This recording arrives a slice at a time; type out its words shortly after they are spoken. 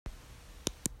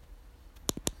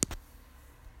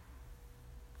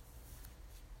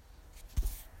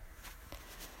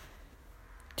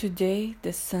Today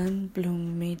the sun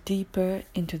bloomed me deeper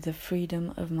into the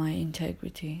freedom of my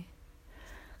integrity.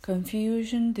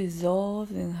 Confusion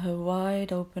dissolved in her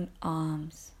wide open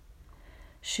arms.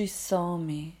 She saw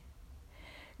me,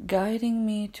 guiding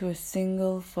me to a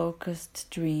single focused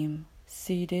dream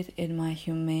seated in my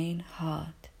humane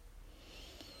heart.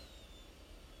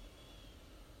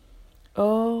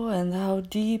 Oh, and how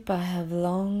deep I have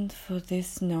longed for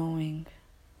this knowing.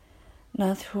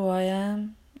 Not who I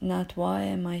am, not why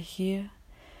am I here,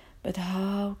 but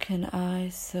how can I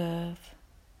serve?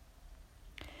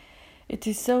 It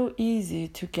is so easy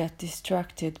to get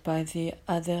distracted by the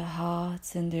other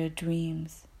hearts and their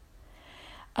dreams,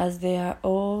 as they are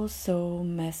all so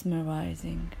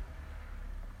mesmerizing.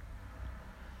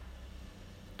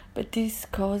 But this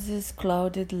causes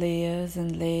clouded layers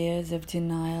and layers of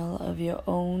denial of your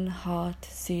own heart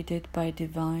seated by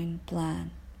divine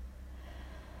plan.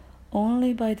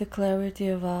 Only by the clarity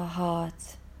of our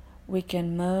hearts we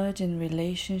can merge in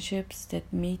relationships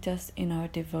that meet us in our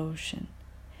devotion.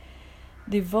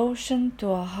 Devotion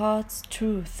to our heart's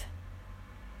truth.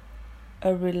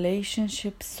 A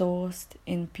relationship sourced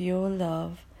in pure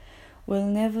love will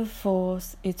never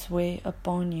force its way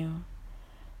upon you,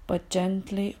 but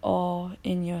gently awe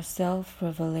in your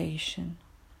self-revelation.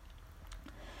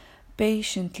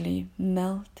 Patiently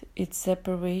melt its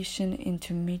separation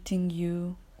into meeting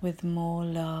you with more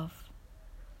love.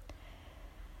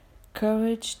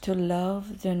 Courage to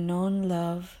love the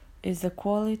non-love is a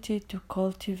quality to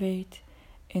cultivate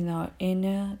in our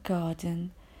inner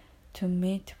garden to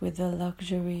meet with the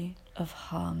luxury of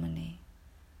harmony.